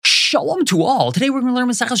Shalom to all. Today we're going to learn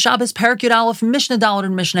Maseches Shabbos, Perek Yud Aleph, Mishnah Dalet,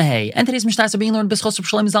 and Mishnah Hey. And today's Mishnahs are being learned B'schos of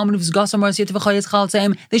Shalom Zalman of Zgasam Marasiyat V'chayetz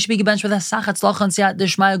Chaltzeim. They should be gebenched with a Sachat Tzlach and Siyat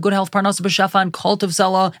Deshmaya, good health, Parnasa B'Shafa, and Cult of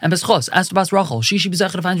Selah, and B'schos, Esther Bas Rachel, Shishi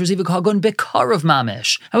B'Zechar of Andrew Zivik Hagun, B'kar of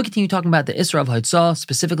Mamish. And we continue talking about the Isra of Haitzah,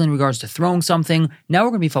 specifically in regards to throwing something. Now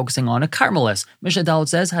we're going to be focusing on a Carmelis. Mishnah Dalet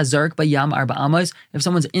says, Hazark Bayam Arba Amas, if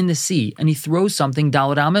someone's in the sea and he throws something,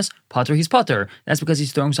 Dalet Amas, Pater, he's Pater. That's because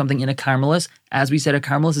he's throwing something in a Carmelis. As we said, a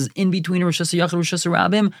Carmelis is in between a Rosh Hashanah and Rosh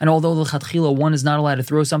Hashanah, and although the Chatchila one is not allowed to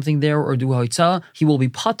throw something there or do Haitzah, he will be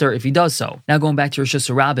Pater if he does so. Now going back to Rosh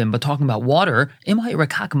Hashanah, but talking about water,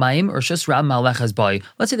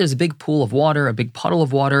 let's say there's a big pool of water, a big puddle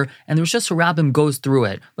of water, and the Rosh Hashanah goes through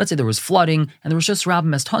it. Let's say there was flooding, and the Rosh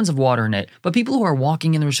Hashanah has tons of water in it, but people who are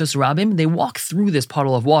walking in the Rosh Hashanah, they walk through this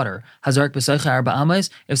puddle of water. If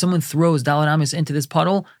someone throws Dalet Amas into this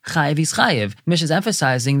puddle, Chayev is Chayev. Mish is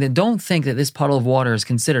emphasizing that don't think that this puddle of water is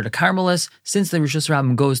considered a Carmelis. Since the Rosh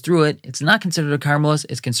Hashanah goes through it, it's not considered a Carmelis,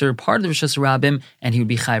 it's considered part of the Rosh Hashanah, and he would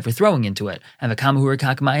be Chayev for throwing into it. And the Kamahur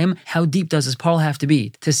Kakmayim, how deep does this puddle have to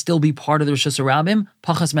be to still be part of the Rosh Hashanah?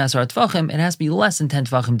 Pachas Masar Tvachim, it has to be less than 10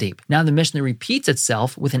 Tvachim deep. Now the Mishnah repeats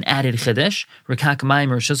itself with an added Chiddush.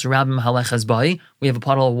 Rekakmayim Rosh Hashanah halechas bai. We have a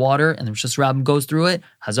puddle of water, and the Rosh Hashanah goes through it.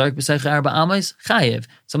 Hazark b'seicha arba amos, chayev.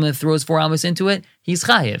 Someone that throws 4 amos into it, he's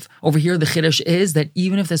chayev. Over here, the chiddush is that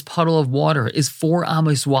even if this puddle of water is 4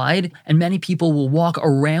 amos wide, and many people will walk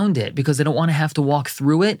around it because they don't want to have to walk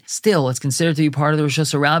through it, still it's considered to be part of the Rosh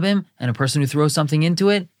Hashanah, and a person who throws something into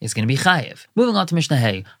it is going to be chayev. Moving on to Mishnah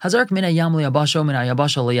Hey. Hazark min hayam liyabasho min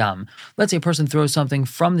hayabasha liyam. Let's say a person throws something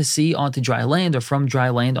from the sea onto dry land, or from dry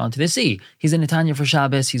land onto the sea. He's in Netanya for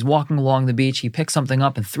Shabbos, he's walking along the beach, he picks something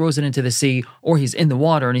up and throws it into the sea, or he's in the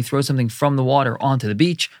water and he throws something from the water onto the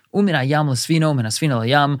beach. Umin ayam l'sfino, min asfina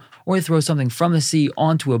layam, or he throws something from the sea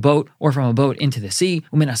onto a boat, or from a boat into the sea.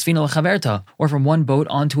 Umin asfina l'chaverta, or from one boat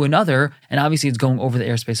onto another, and obviously it's going over the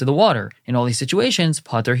airspace of the water. In all these situations,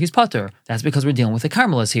 pater, he's pater. That's because we're dealing with a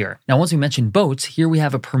Carmelis here. Now, once we mentioned boats, here we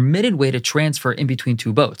have a permitted way to transfer in between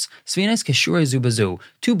two boats. Sfinas keshura zubazu,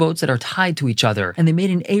 2 boats that are tied to each other, and they made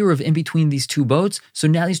an eruv in between these 2 boats, so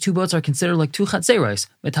now these 2 boats are considered like 2 chatzeros.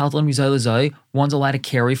 Metaltal mizay lezay, one's allowed to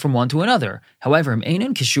carry from one to another. However,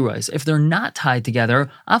 if they're not tied together,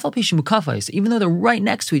 even though they're right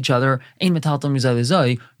next to each other,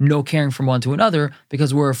 no carrying from one to another,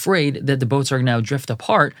 because we're afraid that the boats are going to now drift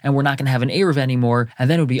apart and we're not going to have an eruv anymore, and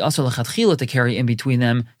then it would be asur l'chatchila to carry in between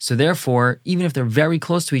them. So therefore, even if they're very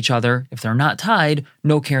close to each other, if they're not tied,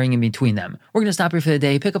 no carrying in between them. We're going to stop here for the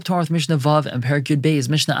day, pick up tomorrow with Mishnah Vav and Perek Yud Beis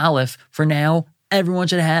Mishnah Aleph. For now, everyone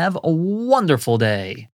should have a wonderful day.